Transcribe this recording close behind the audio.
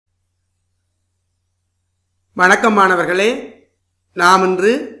வணக்கம் மாணவர்களே, நாம் இன்று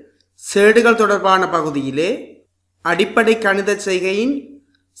சேடுகள் தொடர்பான பகுதியிலே அடிப்படை கணித செய்கையின்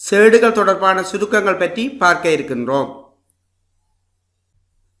சேடுகள் தொடர்பான சுருக்கங்கள் பற்றி பார்க்க இருக்கின்றோம்.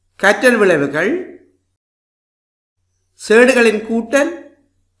 கற்றல் விளைவுகள்: சேடுகளின் கூட்டல்,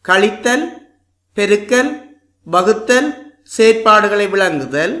 கழித்தல், பெருக்கல், வகுத்தல் செயற்பாடுகளை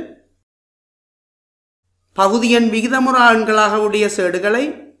விளங்குதல், பகுதியெண் விகிதமுறு எண்களாக உடைய சேடுகளை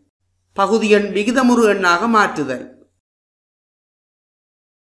பகுதியெண் விகிதமுறு எண்ணாக மாற்றுதல்.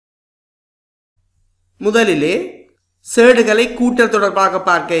 முதலிலே சேடுகளை கூட்டல் தொடர்பாக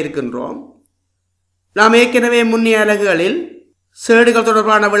பார்க்க இருக்கின்றோம். நாம் ஏற்கனவே முன்னைய அலகுகளில் சேடுகள்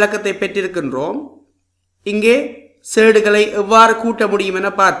தொடர்பான விளக்கத்தை பெற்றிருக்கின்றோம். இங்கே சேடுகளை எவ்வாறு கூட்ட முடியும்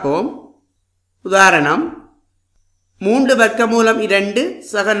என பார்ப்போம். உதாரணம்: 3 வர்க்கமூலம் 2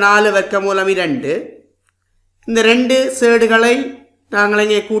 சக 4 வர்க்கமூலம் 2. இந்த ரெண்டு சேடுகளை நாங்கள்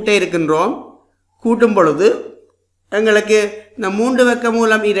இங்கே கூட்ட இருக்கின்றோம். கூட்டும் பொழுது எங்களுக்கு இந்த 3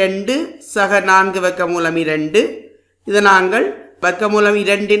 வர்க்கமூலம் 2 சக 4 வர்க்கமூலம் 2, இதை நாங்கள் வர்க்கமூலம்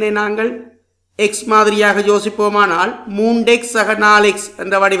 2 நாங்கள் எக்ஸ் மாதிரியாக யோசிப்போமானால் 3x சக 4x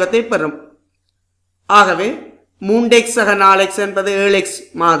என்ற வடிவத்தை பெறும். ஆகவே 3x சக 4x என்பது 7x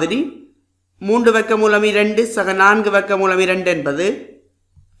மாதிரி, 3 வர்க்கமூலம் 2 சக 4 வர்க்கமூலம் 2 என்பது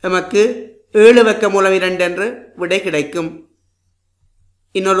நமக்கு 7 வர்க்கமூலம் 2 என்று விடை கிடைக்கும்.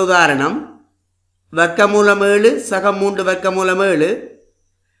 இன்னொரு உதாரணம்: வர்க்கமூலம் 7 சக 3 வர்க்கமூலம் 7.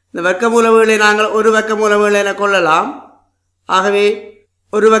 இந்த வர்க்கமூலம் 7 நாங்கள் ஒரு வர்க்கமூலம் 7 என கொள்ளலாம். ஆகவே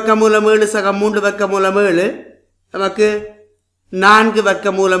ஒரு வர்க்கமூலம் 7 சக 3 வர்க்கமூலம் 7 நமக்கு 4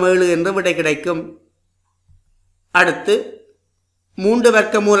 வர்க்கமூலம் 7 என்று விடை கிடைக்கும். அடுத்து 3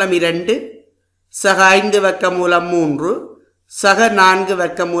 வர்க்கமூலம் 2 சக 5 வர்க்கமூலம் 3 சக 4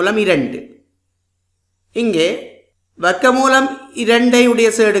 வர்க்கமூலம் 2. இங்கே வர்க்கமூலம் 2 உடைய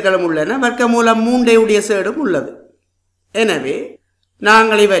சேடுகளும் உள்ளன, வர்க்கமூலம் 3 உடைய சேடும் உள்ளது. எனவே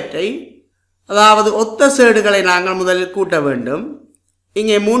நாங்கள் இவற்றை, அதாவது ஒத்த சேடுகளை நாங்கள் முதலில் கூட்ட வேண்டும்.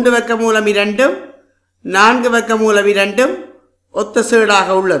 இங்கே 3 வர்க்கமூலம் 2 4 வர்க்கமூலம் 2 ஒத்த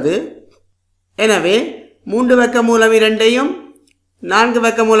சேடாக உள்ளது. எனவே 3 வர்க்கமூலம் 2 4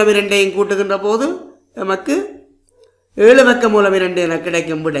 வர்க்கமூலம் 2 கூட்டுகின்ற போது நமக்கு 7 வர்க்கமூலம் 2 என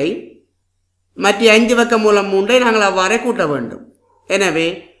கிடைக்கும் விடை. மற்ற 5 வர்க்கமூலம் 3 நாங்கள் அவ்வாறே கூட்ட வேண்டும். எனவே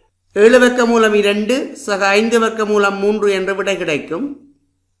 7 வர்க்கமூலம் 2 சக 5 வர்க்கமூலம் 3 என்ற விடை கிடைக்கும்.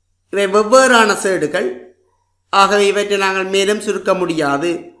 இவை வெவ்வேறான சேடுகள். ஆகவே இவற்றை நாங்கள் மேலும் சுருக்க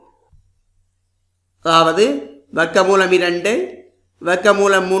முடியாது. அதாவது வர்க்கமூலம் 2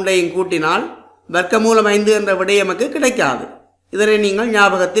 வர்க்கமூலம் 3 கூட்டினால் வர்க்கமூலம் 5 என்ற விடை நமக்கு கிடைக்காது. இதனை நீங்கள்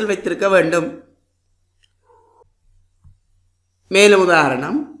ஞாபகத்தில் வைத்திருக்க வேண்டும். மேலும்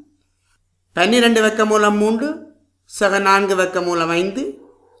உதாரணம்: 12 வர்க்கமூலம் 3 சக 4 வர்க்கமூலம் 5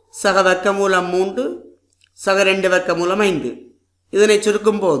 சக வர்க்கமூலம் 3 சக 2 வர்க்கமூலம் 5. இதனை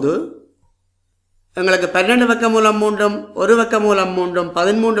சுருக்கும் போது எங்களுக்கு 12 வர்க்கமூலம் 3 1 வர்க்கமூலம் 3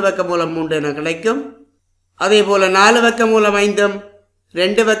 13 வர்க்கமூலம் 3 என கிடைக்கும். அதே போல் 4 வர்க்கமூலம் 5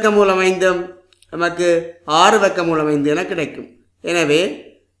 2 வர்க்கமூலம் 5 நமக்கு 6 வர்க்கமூலம் 5 என கிடைக்கும். எனவே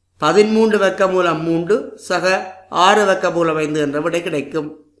 13 வர்க்கமூலம் 3 சக 6 வர்க்கமூலம் 5 என்ற விடை கிடைக்கும்.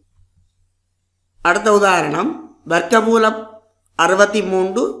 அடுத்த உதாரணம்: வர்க்கமூலம்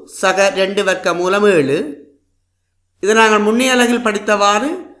 63 சக 2 வர்க்கமூலம் 7. இது நாங்கள் முன்னைய அலகில் படித்தவாறு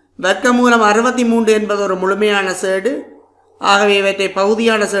வர்க்கமூலம் 63 என்பது ஒரு முழுமையான சேடு. ஆகவே இவற்றை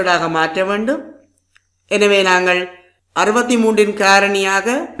பகுதியான சேடாக மாற்ற வேண்டும். எனவே நாங்கள் 63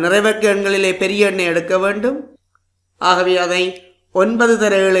 காரணியாக நிறைவர்க்க எண்களிலே பெரிய எண்ணை எடுக்க வேண்டும். ஆகவே அதை 9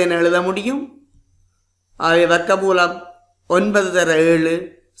 தர 7 என எழுத முடியும். ஆகவே வர்க்கமூலம் 9 தர 7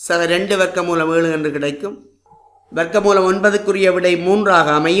 சக 2 வர்க்கமூலம் 7 என்று கிடைக்கும். வர்க்கமூலம் 9க்குரிய விடை 3 ஆக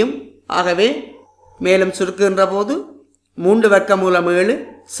அமையும். ஆகவே மேலும் சுருக்குகின்ற போது 3 வர்க்கமூலம் 7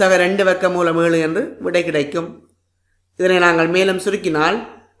 சக 2 வர்க்கமூலம் 7 என்று விடை கிடைக்கும். இதனை நாங்கள் மேலும் சுருக்கினால்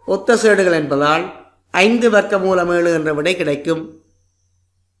ஒத்த சேடுகள் என்பதால் 5 வர்க்கமூலம் 7 என்ற விடை கிடைக்கும்.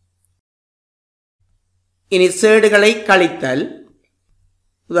 இனி சேடுகளை கழித்தல்.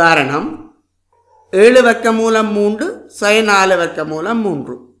 உதாரணம்: 7 வர்க்கமூலம் 3 சக 4 வர்க்கமூலம்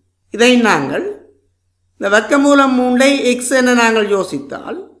 3. இதை நாங்கள் இந்த வர்க்கமூலம் 3 x என நாங்கள்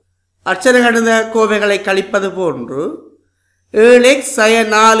யோசித்தால் அட்சர கணித கோவைகளை கழிப்பது போன்று 7x சக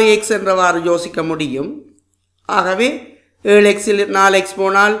 4x என்றவாறு யோசிக்க முடியும். ஆகவே 7xல் 4x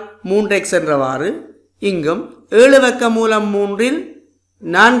போனால் 3x என்றவாறு இங்கும் 7 வர்க்கமூலம் 3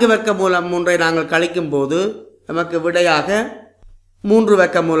 4 வர்க்கமூலம் 3 நாங்கள் கழிக்கும் போது நமக்கு விடையாக 3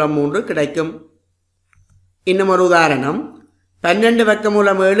 வர்க்கமூலம் 3 கிடைக்கும். இன்னும் ஒரு உதாரணம்: 12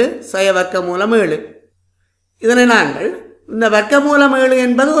 வர்க்கமூலம் 7 சக வர்க்கமூலம் 7. இதனை நாங்கள் இந்த வர்க்கமூலம் 7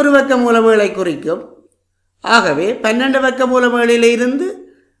 என்பது ஒரு வர்க்கமூலம் 7 குறிக்கும். ஆகவே 12 வர்க்கமூலம் 7 இருந்து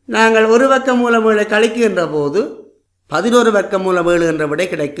நாங்கள் ஒரு வர்க்கமூலம் 7 கழிக்கின்ற போது 11 வர்க்கமூலம் 7 என்ற விடை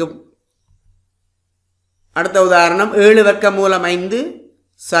கிடைக்கும். அடுத்த உதாரணம் 7 வர்க்கமூலம் 5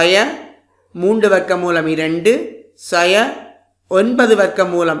 சய 3 வர்க்கமூலம் 2 சய 9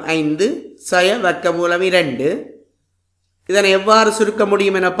 வர்க்கமூலம் 5 சய வர்க்கமூலம் 2. இதனை எவ்வாறு சுருக்க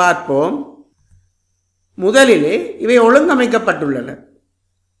முடியும் என பார்ப்போம். முதலிலே இவை ஒழுங்கமைக்கப்பட்டுள்ளன.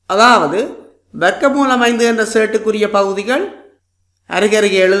 அதாவது வர்க்கமூலம் 5 என்ற சேட்டுக்குரிய பகுதிகள்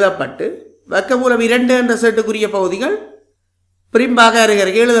அருகருகே எழுதப்பட்டு வர்க்கமூலம் 2 என்ற சேட்டுக்குரிய பகுதிகள் பிரிம்பாக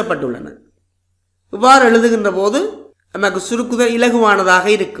அருகருகே எழுதப்பட்டுள்ளன. இவ்வாறு எழுதுகின்ற போது நமக்கு சுருக்குதல் இலகுவானதாக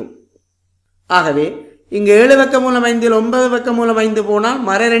இருக்கும். ஆகவே இங்கு 7 வர்க்கமூலம் 5 9 வர்க்கமூலம் 5 போனால்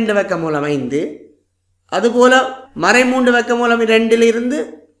மறை 2 வர்க்கமூலம் 5, அதுபோல மறை 3 வர்க்கமூலம் 2 இருந்து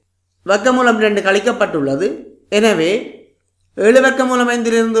வர்க்கமூலம் 2 கழிக்கப்பட்டுள்ளது. எனவே 7 வர்க்கமூலம்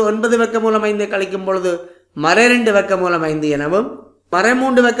 5 இருந்து 9 வர்க்கமூலம் 5 கழிக்கும் பொழுது மறை 2 வர்க்கமூலம் 5 எனவும் மறை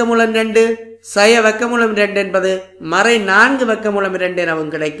 3 வர்க்கமூலம் 2 சய வர்க்கமூலம் 2 என்பது மறை 4 வர்க்கமூலம் 2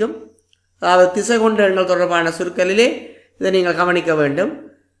 எனவும் கிடைக்கும். அதாவது திசை கொண்ட எண்கள் தொடர்பான சுருக்கலிலே இதை நீங்கள் கவனிக்க வேண்டும்.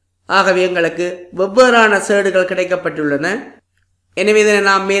 ஆகவே எங்களுக்கு வெவ்வேறான சேடுகள் கிடைக்கப்பட்டுள்ளன. எனவே இதனை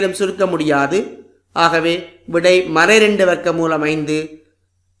நாம் மேலும் சுருக்க முடியாது. ஆகவே விடை மறை 2 வர்க்கமூலம் 5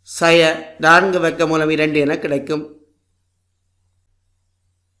 சய 4 வர்க்கமூலம் 2 என கிடைக்கும்.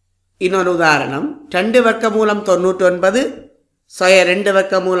 இன்னொரு உதாரணம் 2 வர்க்கமூலம் 99 சய 2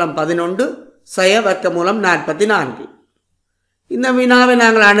 வர்க்கமூலம் 11 சய வர்க்கமூலம் 44. இந்த வினாவை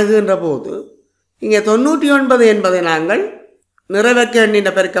நாங்கள் அணுகுகின்ற போது இங்கே 99 என்பதை நாங்கள் நிறைவக்க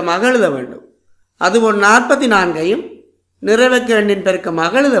எண்ணின் பெருக்கமாக எழுத வேண்டும். அதுபோல் 44ஐயும் நிறைவக்க எண்ணின்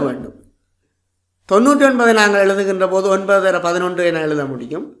பெருக்கமாக எழுத வேண்டும். 99 நாங்கள் எழுதுகின்ற போது 9 தர 11 என எழுத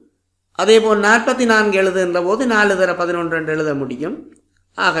முடியும். அதேபோல் 44 எழுதுகின்ற போது 4 தர 11 என்று எழுத முடியும்.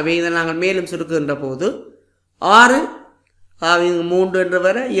 ஆகவே இதை நாங்கள் மேலும் சுருக்குகின்ற போது 6 3 என்று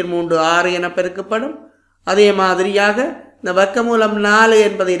வர 3 6 என பெருக்கப்படும். அதே மாதிரியாக இந்த வர்க்கமூலம் 4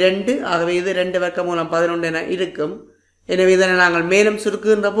 என்பது 2, ஆகவே இது 2 வர்க்கமூலம் 11 என இருக்கும். எனவே இதனை நாங்கள் மேலும்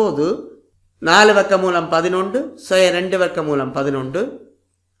சுருக்குகின்ற போது 4 வர்க்கமூலம் 11 சய 2 வர்க்கமூலம் 11.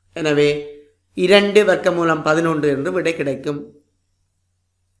 எனவே 2 வர்க்கமூலம் 11 என்று விடை கிடைக்கும்.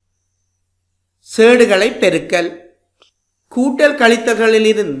 சேடுகளை பெருக்கல். கூட்டல் கழித்தல்களில்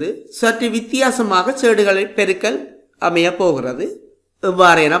இருந்து சற்று வித்தியாசமாக சேடுகளை பெருக்கல் அமைய போகிறது.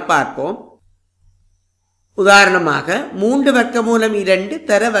 எவ்வாறு என பார்ப்போம். உதாரணமாக 3 வர்க்கமூலம் 2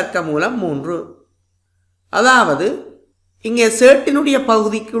 தர வர்க்கமூலம் 3. அதாவது இங்கே சேட்டினுடைய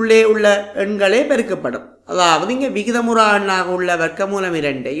பகுதிக்குள்ளே உள்ள எண்களே பெருக்கப்படும். அதாவது இங்கே விகிதமுறா எண்ணாக உள்ள வர்க்கமூலம்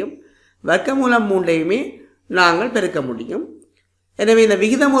 2ஐயும் வர்க்கமூலம் 3ஐயுமே நாங்கள் பெருக்க முடியும். எனவே இந்த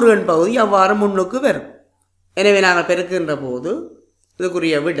விகிதமுறு எண் பகுதி அவ்வாறு முன்னுக்கு வரும். எனவே நாங்கள் பெருக்கின்ற போது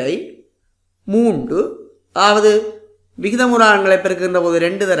இதுக்குரிய விடை 3. அதாவது விகிதமுறா எண்களை பெருக்கின்ற போது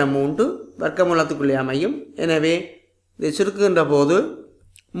 2 தர 3 வர்க்கமூலத்துக்குள்ளே அமையும். எனவே இதை சுருக்குகின்ற போது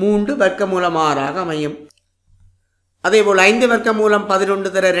 3 வர்க்கமூலம் 6ஆக அமையும். அதேபோல் 5 வர்க்கமூலம்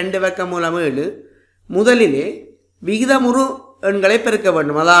 11 தர 2 வர்க்கமூலம் 7. முதலிலே விகிதமுறு எண்களை பெருக்க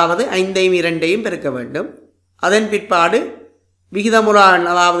வேண்டும். அதாவது 5ஐயும் 2ஐயும் பெருக்க வேண்டும். அதன் பிற்பாடு விகிதமுறா எண்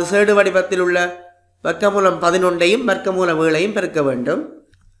அதாவது சேடு வடிவத்தில் உள்ள வர்க்கமூலம் 11ஐயும் வர்க்கமூலம் 7ஐயும் பெருக்க வேண்டும்.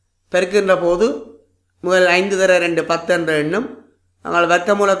 பெருக்கின்ற போது முதல் 5 தர 2 10 என்ற எண்ணும் நாங்கள்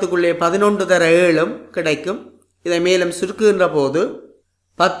வர்க்கமூலத்துக்குள்ளே 11 தர 7ம் கிடைக்கும். இதை மேலும் சுருக்குகின்ற போது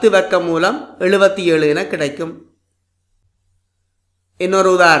 10 வர்க்கமூலம் 77 என கிடைக்கும். இன்னொரு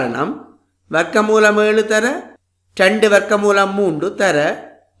உதாரணம் வர்க்கமூலம் 7 தர 2 வர்க்கமூலம் 3 தர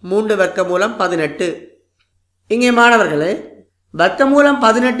 3 வர்க்கமூலம் 18. இங்கே மாணவர்களே வர்க்கமூலம்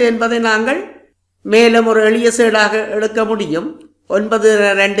 18 என்பதை நாங்கள் மேலும் ஒரு எளிய சேடாக எடுக்க முடியும். 9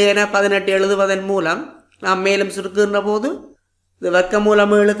 2 என 18 எழுதுவதன் மூலம் நாம் மேலும் சுருக்குகின்ற போது இது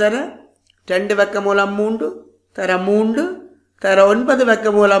வர்க்கமூலம் 7 தர 2 வர்க்கமூலம் 3 தர 3 தர 9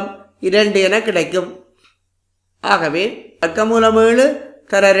 வர்க்கமூலம் 2 என கிடைக்கும். ஆகவே வர்க்கமூலம் 7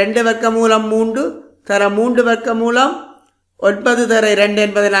 தர 2 வர்க்கமூலம் 3 தர 3 வர்க்கமூலம் 9 தர 2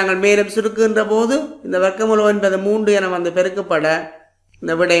 என்பதை நாங்கள் மேலும் சுருக்குகின்ற போது இந்த வர்க்கமூலம் 9 3 என வந்து பெருக்கப்பட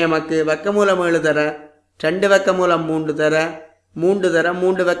இந்த விடை நமக்கு வர்க்கமூலம் 7 தர 2 வர்க்கமூலம் 3 தர 3 தர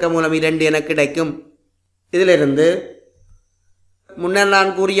 3 வர்க்கமூலம் 2 என கிடைக்கும். இதிலிருந்து முன்னர்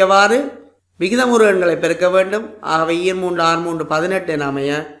நான் கூறியவாறு விகிதமுறு எண்களை பெருக்க வேண்டும். ஆகவே 3 6 3 18 என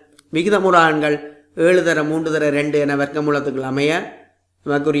அமைய விகிதமுறா எண்கள் 7 தர 3 தர 2 என வர்க்கமூலத்துக்குள் அமைய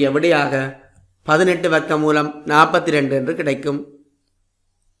நமக்குரிய விடையாக 18 வர்க்கமூலம் 42 என்று கிடைக்கும்.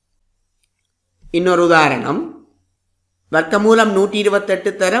 இன்னொரு உதாரணம் வர்க்கமூலம்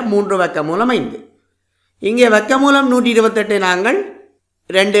 128 தர 3 வர்க்கமூலம் 5. இங்கே வர்க்கமூலம் 128 நாங்கள்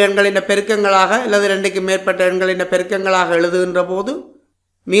ரெண்டு எண்களின் பெருக்கங்களாக அல்லது ரெண்டுக்கு மேற்பட்ட எண்களின் பெருக்கங்களாக எழுதுகின்ற போது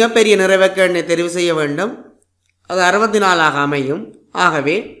மிகப்பெரிய நிறைவேக்க எண்ணை தெரிவு செய்ய வேண்டும். அது 64 அமையும்.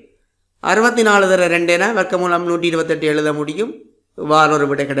 ஆகவே 64 தர 2 என வர்க்கமூலம் 128 எழுத முடியும். இவ்வாறு ஒரு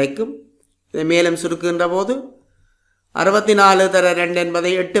விடை கிடைக்கும். இதை மேலும் சுருக்குகின்ற போது 64 தர 2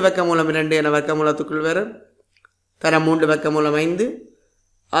 என்பதை 8 வர்க்கமூலம் 2 என வர்க்கமூலத்துக்குள் வரும். தர 3 வர்க்கமூலம் 5.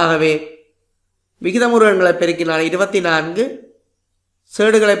 ஆகவே விகிதமுறு எண்களை பெருக்கினால் 24,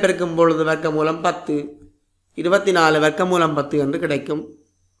 சேடுகளை பெருக்கும் பொழுது வர்க்கமூலம் 10, 24 வர்க்கமூலம் 10 என்று கிடைக்கும்.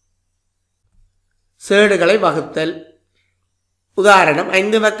 சேடுகளை வகுத்தல். உதாரணம்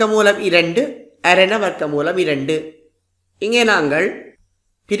 5 வர்க்கமூலம் 2 அரண வர்க்கமூலம் 2. இங்கே நாங்கள்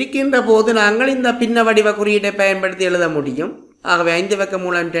பிரிக்கின்ற போது நாங்கள் இந்த பின்ன வடிவ குறியீட்டை பயன்படுத்தி எழுத முடியும். ஆகவே 5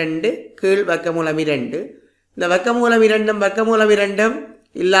 வர்க்கமூலம் 2 கீழ் வர்க்கமூலம் 2. இந்த வர்க்கமூலம் 2 வர்க்கமூலம் 2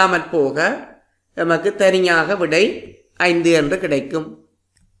 இல்லாமற் போக நமக்கு தனியாக விடை 5 என்று கிடைக்கும்.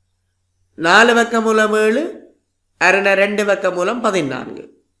 4 வர்க்கமூலம் 7 அரண 2 வர்க்கமூலம் 14.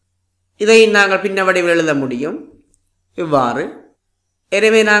 இதை நாங்கள் பின்ன வடிவில் எழுத முடியும் இவ்வாறு.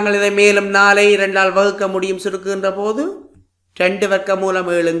 எனவே நாங்கள் இதை மேலும் 4ஐ 2ஆல் வகுக்க முடியும். சுருக்குகின்ற போது 2 வர்க்கமூலம்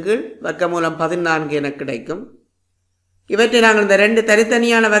 7 கீழ் வர்க்கமூலம் 14 என கிடைக்கும். இவற்றை நாங்கள் இந்த 2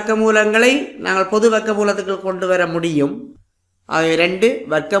 தனித்தனியான வர்க்கமூலங்களை நாங்கள் பொது வர்க்கமூலத்துக்கு கொண்டு வர முடியும். ஆகவே 2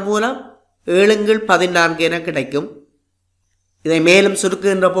 வர்க்கமூலம் 7 கீழ் 14 என கிடைக்கும். இதை மேலும்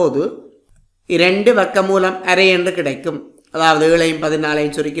சுருக்குகின்ற போது 2 வர்க்கமூலம் அரை என்று கிடைக்கும். அதாவது 7ஐயும்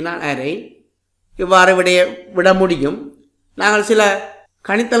 14ஐயும் சுருக்கினால் அரை. இவ்வாறு விட முடியும். நாங்கள் சில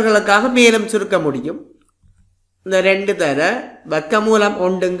கணித்தல்களுக்காக மேலும் சுருக்க முடியும். இந்த 2 தர வர்க்கமூலம்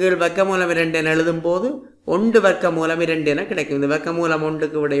 1 கீழ் வர்க்கமூலம் 2 என எழுதும் போது 1 வர்க்கமூலம் 2 என கிடைக்கும். இந்த வர்க்கமூலம்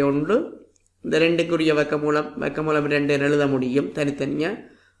 1க்கு விடை 1, இந்த 2க்குரிய வர்க்கமூலம் 2 என எழுத முடியும் தனித்தனியாக.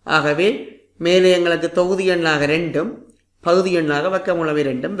 ஆகவே மேலே எங்களுக்கு தொகுதி எண்ணாக 2ம் பகுதி எண்ணாக வர்க்கமூலம்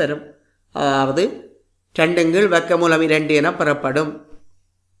 2ம் வரும். அதாவது 2 கீழ் வர்க்கமூலம் 2 என பெறப்படும்.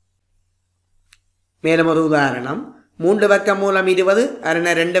 மேலும் ஒரு உதாரணம் 3 வர்க்கமூலம் 20 அரண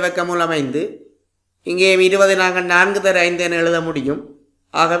 2 வர்க்கமூலம் 5. இங்கே 20 நாங்கள் 4 தர 5 என எழுத முடியும்.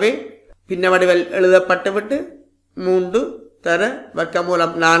 ஆகவே பின்ன வடிவில் எழுதப்பட்டுவிட்டு 3 தர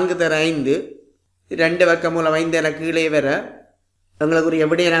வர்க்கமூலம் 4 தர 5 2 வர்க்கமூலம் 5 என கீழே வர எங்களுக்குரிய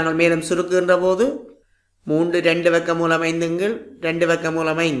விடையை நாங்கள் மேலும் சுருக்குகின்ற போது 3 2 வர்க்கமூலம் 5 கீழ் 2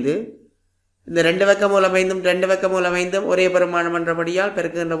 வர்க்கமூலம் 5. இந்த 2 வர்க்கமூலம் 5ம் 2 வர்க்கமூலம் 5ம் ஒரே பெருமானம் என்றபடியால்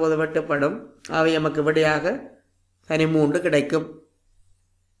பெருக்குகின்ற போது வெட்டப்படும். அவை நமக்கு விடையாக தனி 3 கிடைக்கும்.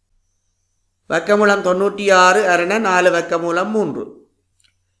 வர்க்கமூலம் 96 அரண 4 வர்க்கமூலம் 3.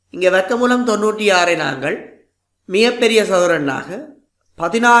 இங்கே வர்க்கமூலம் 96ஐ நாங்கள் மிகப்பெரிய சதுரண்ணாக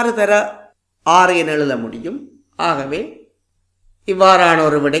 16 தர 6 என எழுத முடியும். ஆகவே இவ்வாறான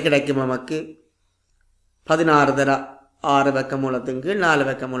ஒரு விடை கிடைக்கும் நமக்கு. 16 தர 6 வர்க்கமூலத்தின் கீழ் 4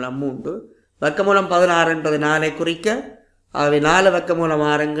 வர்க்கமூலம் 3. வர்க்கமூலம் 16 என்பது 4ஐ குறிக்க. ஆகவே 4 வர்க்கமூலம்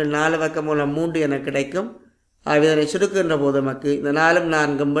 6 கீழ் 4 வர்க்கமூலம் 3 என கிடைக்கும். ஆகவே இதனை சுருக்குகின்ற போது நமக்கு இந்த 4ம்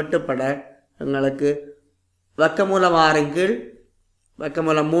 4ம் வெட்டுப்பட எங்களுக்கு வர்க்கமூலம் 6 கீழ்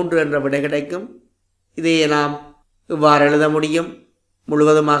வர்க்கமூலம் 3 என்ற விடை கிடைக்கும். இதையே நாம் இவ்வாறு எழுத முடியும்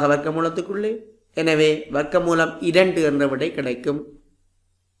முழுவதுமாக வர்க்கமூலத்துக்குள்ளே. எனவே வர்க்கமூலம் 2 என்ற விடை கிடைக்கும்.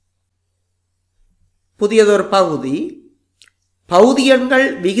 புதியதொரு பகுதி. பகுதி எண்கள்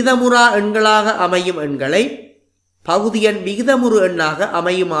விகிதமுறா எண்களாக அமையும் எண்களை பகுதி எண் விகிதமுறு எண்ணாக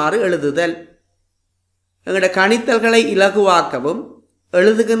அமையுமாறு எழுதுதல். எங்களுடைய கணித்தல்களை இலகுவாக்கவும்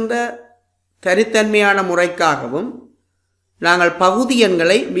எழுதுகின்ற தனித்தன்மையான முறைக்காகவும் நாங்கள் பகுதி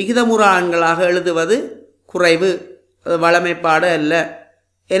எண்களை விகிதமுறா எண்களாக எழுதுவது குறைவு, வழமைப்பாடு அல்ல.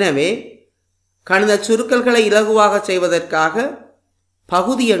 எனவே கணித சுருக்கல்களை இலகுவாக செய்வதற்காக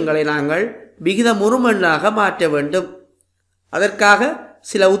பகுதி எண்களை நாங்கள் விகிதமுறு எண்ணாக மாற்ற வேண்டும். அதற்காக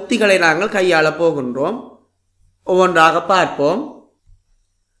சில உத்திகளை நாங்கள் கையாளப் போகின்றோம். ஒவ்வொன்றாக பார்ப்போம்.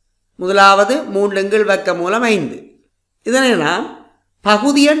 முதலாவது 3 கீழ் வர்க்கமூலம் 5. இதனை நாம்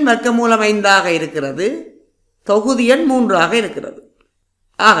பகுதி எண் வர்க்கமூலம் 5ஆக இருக்கிறது, தொகுதி எண் 3ஆக இருக்கிறது.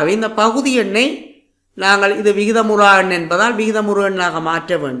 ஆகவே இந்த பகுதி எண்ணை நாங்கள் இது விகிதமுறா எண் என்பதால் விகிதமுறு எண்ணாக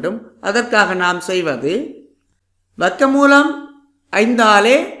மாற்ற வேண்டும். அதற்காக நாம் செய்வது வர்க்கமூலம்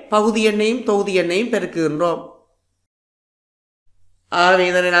 5ஆலே பகுதி எண்ணையும் தொகுதி எண்ணையும் பெருக்குகின்றோம். ஆகவே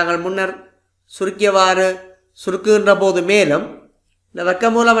இதனை நாங்கள் முன்னர் சுருக்கியவாறு சுருக்குகின்ற போது மேலும் இந்த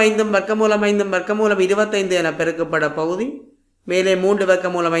வர்க்கமூலம் 5ம் வர்க்கமூலம் 5ம் வர்க்கமூலம் 25 என பெருக்கப்பட பகுதி மேலே 3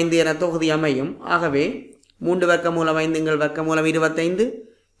 வர்க்கமூலம் 5 என தொகுதி அமையும். ஆகவே 3 வர்க்கமூலம் 5 வர்க்கமூலம் 25.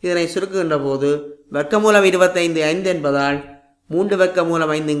 இதனை சுருக்குகின்ற போது வர்க்கமூலம் 25 5 என்பதால் 3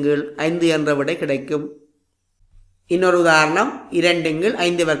 வர்க்கமூலம் 5 5 என்ற விடை கிடைக்கும். இன்னொரு உதாரணம் 2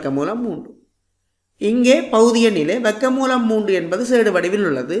 5 வர்க்கமூலம் 3. இங்கே பகுதி எண்ணிலே வர்க்கமூலம் 3 என்பது சேடு வடிவில்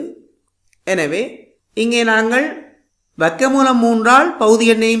உள்ளது. எனவே இங்கே நாங்கள் வர்க்கமூலம் 3ஆல் பகுதி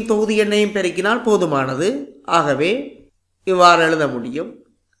எண்ணையும் தொகுதி எண்ணையும் பெருக்கினால் போதுமானது. ஆகவே இவ்வாறு எழுத முடியும்.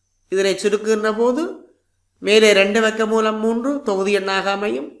 இதனை சுருக்குகின்ற போது மேலே 2 வர்க்கமூலம் 3 தொகுதி எண்ணாக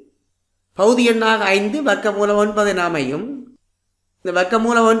அமையும். பகுதி எண்ணாக 5 வர்க்கமூலம் 9 என அமையும். இந்த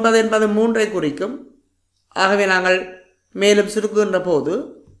வர்க்கமூலம் 9 என்பது 3ஐ குறிக்கும். ஆகவே நாங்கள் மேலும் சுருக்குகின்ற போது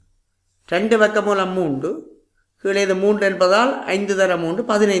 2 வர்க்கமூலம் 3 கீழே இது 3 என்பதால் 5 தர 3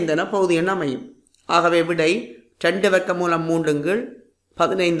 15 என பகுதி எண் அமையும். ஆகவே விடை 2 வர்க்கமூலம் 3 கீழ்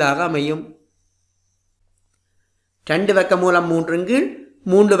 15ஆக அமையும். 2 வர்க்கமூலம் 3 கீழ்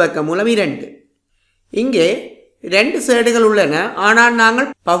 3 வர்க்கமூலம் 2. இங்கே 2 சேடுகள் உள்ளன. ஆனால் நாங்கள்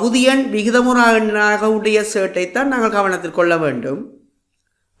பகுதி எண் விகிதமுறா எண்ணாக உடைய சேட்டைத்தான் நாங்கள் கவனத்தில் கொள்ள வேண்டும்.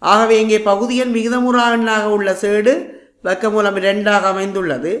 ஆகவே இங்கே பகுதி எண் விகிதமுறா எண்ணாக உள்ள சேடு வர்க்கமூலம் 2ஆக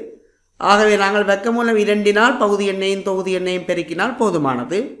அமைந்துள்ளது. ஆகவே நாங்கள் வர்க்கமூலம் 2னால் பகுதி எண்ணையும் தொகுதி எண்ணையும் பெருக்கினால்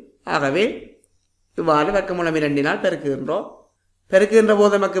போதுமானது. ஆகவே இவ்வாறு வர்க்கமூலம் 2னால் பெருக்குகின்றோம். பெருக்குகின்ற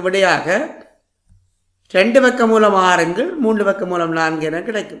போது நமக்கு விடையாக 2 வர்க்கமூலம் 6 3 வர்க்கமூலம் 4 என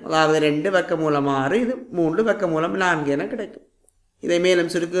கிடைக்கும். அதாவது 2 வர்க்கமூலம் 6 இது 3 வர்க்கமூலம் 4 என கிடைக்கும். இதை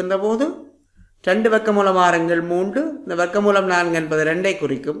மேலும் சுருக்குகின்ற போது 2 வர்க்கமூலம் 6 3 இந்த வர்க்கமூலம் 4 என்பது 2ஐ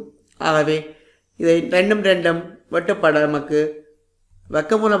குறிக்கும். ஆகவே இதை 2 வெட்டுப்பட நமக்கு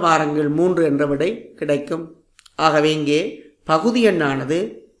வர்க்கமூலம் 6 3 என்ற விடை கிடைக்கும். ஆகவே இங்கே பகுதி எண்ணானது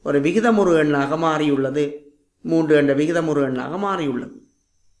ஒரு விகிதமுறு எண்ணாக மாறியுள்ளது. 3 என்ற விகிதமுறு எண்ணாக மாறியுள்ளது.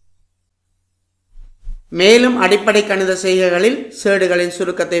 மேலும் அடிப்படை கணித செய்கைகளில் சேடுகளின்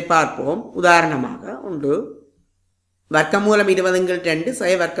சுருக்கத்தை பார்ப்போம். உதாரணமாக 1 வர்க்கமூலம் 20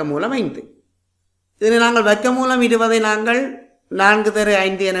 சய வர்க்கமூலம் 5. இதனை நாங்கள் வர்க்கமூலம் 20ஐ நாங்கள் 4 தர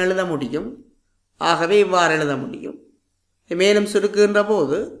 5 என எழுத முடியும். ஆகவே இவ்வாறு எழுத முடியும். மேலும் சுருக்குகின்ற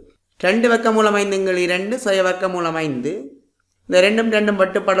போது 2 வர்க்கமூலம் 5 2 சய வர்க்கமூலம் 5 இந்த 2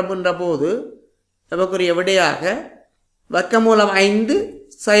 வெட்டுப்படுகின்ற போது நமக்குரிய விடையாக வர்க்கமூலம் 5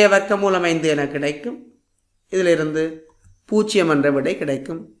 சய வர்க்கமூலம் 5 என கிடைக்கும். இதிலிருந்து 0 என்ற விடை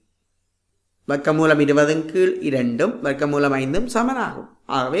கிடைக்கும். வர்க்கமூலம் 20 கீழ் 2 வர்க்கமூலம் 5 சமனாகும்.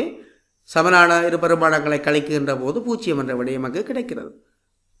 ஆகவே சமனான இரு பெருமானங்களை கழிக்கின்ற போது 0 என்ற விடை நமக்கு கிடைக்கிறது.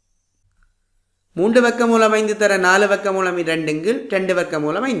 3 வர்க்கமூலம் 5 தர 4 வர்க்கமூலம் 2 கீழ் 2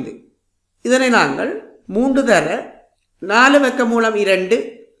 வர்க்கமூலம் 5. இதனை நாங்கள் 3 தர 4 வர்க்கமூலம் 2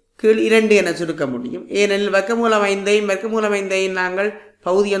 கீழ் 2 என சுருக்க முடியும். ஏனெனில் வர்க்கமூலம் 5ஐயும் வர்க்கமூலம் 5ஐயும் நாங்கள்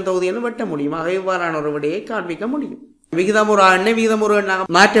பகுதி எண் தொகுதி என வெட்ட முடியும். ஆக இவ்வாறான ஒரு விடையை காண்பிக்க முடியும். விகிதமுறு எண்ணை விகிதமுறு எண்ணாக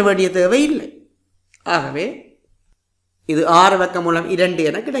மாற்ற வேண்டிய தேவை இல்லை. ஆகவே இது 6 வர்க்கமூலம் 2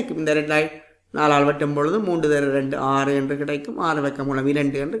 என கிடைக்கும். இந்த 2 4ஆல் வெட்டும் பொழுது 3 தர 2 6 என்று கிடைக்கும். 6 வர்க்கமூலம்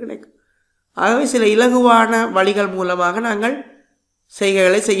 2 என்று கிடைக்கும். ஆகவே சில இலகுவான வழிகள் மூலமாக நாங்கள்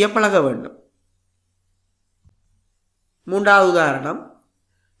செய்கைகளை செய்ய பழக வேண்டும். 3வது உதாரணம்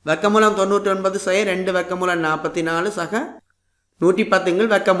வர்க்கமூலம் 99 சய 2 வர்க்கமூலம் 44 சக 110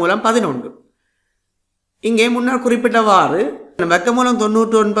 வர்க்கமூலம் 11. இங்கே முன்னர் குறிப்பிட்டவாறு வர்க்கமூலம்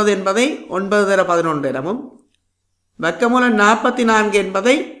 99 என்பதை 9 தர 11 எனவும் வர்க்கமூலம் 44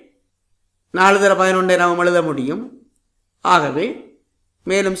 என்பதை 4 தர 11 எனவும் எழுத முடியும். ஆகவே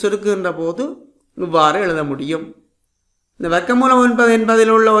மேலும் சுருக்குகின்ற போது இவ்வாறு எழுத முடியும். இந்த வர்க்கமூலம் 9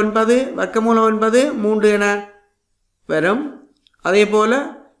 என்பதில் உள்ள 9 வர்க்கமூலம் 9 3 என வரும். அதே போல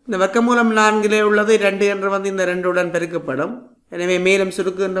இந்த வர்க்கமூலம் 4 உள்ளது 2 என்று வந்து இந்த 2 உடன் பெருக்கப்படும். எனவே மேலும்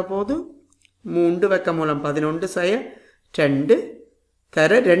சுருக்குகின்ற போது 3 வர்க்கமூலம் 11 சய 2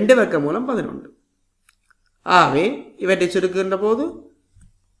 தர 2 வர்க்கமூலம் 11. ஆகவே இவற்றை சுருக்குகின்ற போது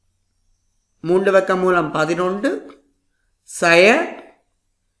 3 வர்க்கமூலம் 11 சய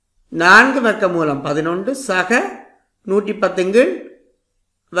 4 வர்க்கமூலம் 11 சக 110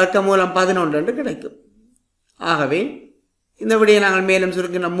 வர்க்கமூலம் 11 என்று கிடைக்கும். ஆகவே இந்த விடையை நாங்கள் மேலும்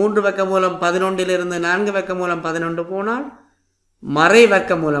சுருக்கின்ற 3 வர்க்கமூலம் 11 4 வர்க்கமூலம் 11 போனால் மறை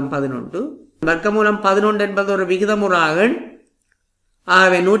வர்க்கமூலம் 11. வர்க்கமூலம் 11 என்பது ஒரு விகிதமுறா எண்.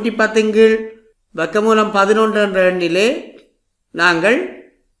 ஆகவே 110 வர்க்கமூலம் 11 என்ற எண்ணிலே நாங்கள்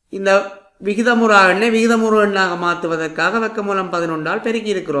இந்த விகிதமுறா எண்ணை விகிதமுறு எண்ணாக மாற்றுவதற்காக வர்க்கமூலம் 11ஆல்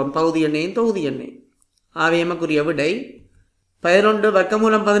பெருக்கி இருக்கிறோம் பகுதி எண்ணையும் தொகுதி எண்ணெய். ஆகவே எமக்குரிய விடை 11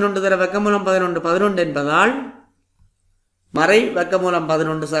 வர்க்கமூலம் 11 தர வர்க்கமூலம் 11 11 என்பதால் மறை வர்க்கமூலம்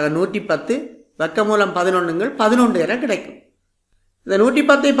 11 சக 110 வர்க்கமூலம் 11 11 என கிடைக்கும். இந்த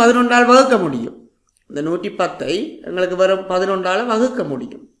 110ஐ 11ஆல் வகுக்க முடியும். இந்த 110ஐ எங்களுக்கு வரும் 11ஆல் வகுக்க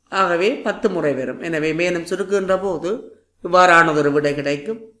முடியும். ஆகவே 10 முறை வரும். எனவே மேலும் சுருக்குகின்ற போது இவ்வாறானதொரு விடை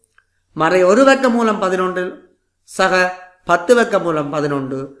கிடைக்கும். மறை ஒரு வர்க்கமூலம் 11 சக 10 வர்க்கமூலம்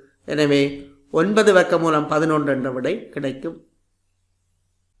 11. எனவே 9 வர்க்கமூலம் 11 என்ற விடை கிடைக்கும்.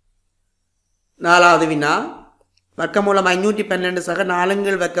 நாலாவது வினா வர்க்கமூலம் 512 சக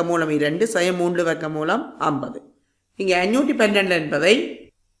 4 வர்க்கமூலம் 2 சய 3 வர்க்கமூலம் 50. இங்கே 512 என்பதை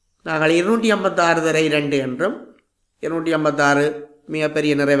நாங்கள் 256 தரை 2 என்றும் 256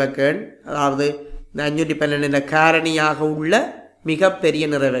 மிகப்பெரிய நிறைவெக்கெண், அதாவது இந்த 512 காரணியாக உள்ள மிகப்பெரிய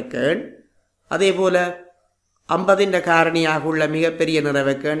நிறைவெக்கெண். அதே போல 50 காரணியாக உள்ள மிகப்பெரிய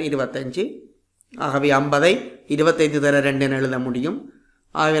நிறைவெக்கெண் 25. ஆகவே 50ஐ 25 தர 2 என எழுத முடியும்.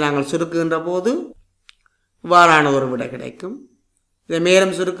 ஆகவே நாங்கள் சுருக்குகின்ற போது இவ்வாறான ஒரு விடை கிடைக்கும். இதை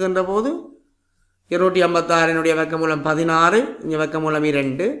மேலும் சுருக்குகின்ற போது 256 வர்க்கமூலம் 16, இங்கே வர்க்கமூலம்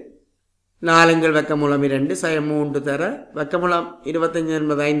 2, 4 வர்க்கமூலம் 2 சய 3 தர வர்க்கமூலம் 25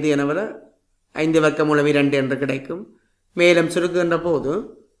 என்பது 5 என வர 5 வர்க்கமூலம் 2 என்று கிடைக்கும். மேலும் சுருக்குகின்ற போது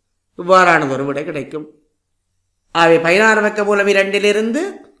இவ்வாறான ஒரு விடை கிடைக்கும். ஆகவே 16 வர்க்கமூலம் 2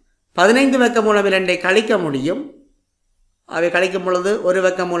 15 வர்க்கமூலம் 2 கழிக்க முடியும். அவை கழிக்கும் பொழுது ஒரு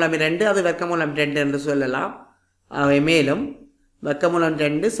வர்க்கமூலம் 2 அது வர்க்கமூலம் 2 என்று சொல்லலாம். அவை மேலும் வர்க்கமூலம்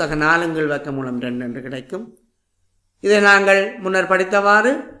 2 சக 4 வர்க்கமூலம் 2 என்று கிடைக்கும். இதை நாங்கள் முன்னர்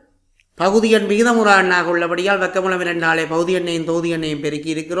படித்தவாறு பகுதி எண் விகிதமுறா எண்ணாக உள்ளபடியால் வர்க்கமூலம் 2 பகுதி எண்ணையும் தொகுதி எண்ணையும் பெருக்கி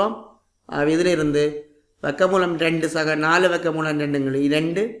இருக்கிறோம். இதிலிருந்து வர்க்கமூலம் 2 சக 4 வர்க்கமூலம்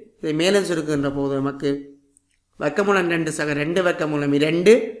 2 இதை மேலும் சுருக்குகின்ற போது நமக்கு வர்க்கமூலம் 2 சக 2 வர்க்கமூலம்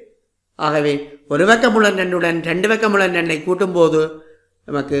 2. ஆகவே ஒரு வர்க்கமூலம் 2 2 வர்க்கமூலம் 2 கூட்டும் போது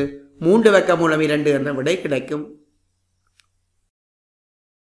நமக்கு 3 வர்க்கமூலம் 2 என்ற விடை கிடைக்கும்.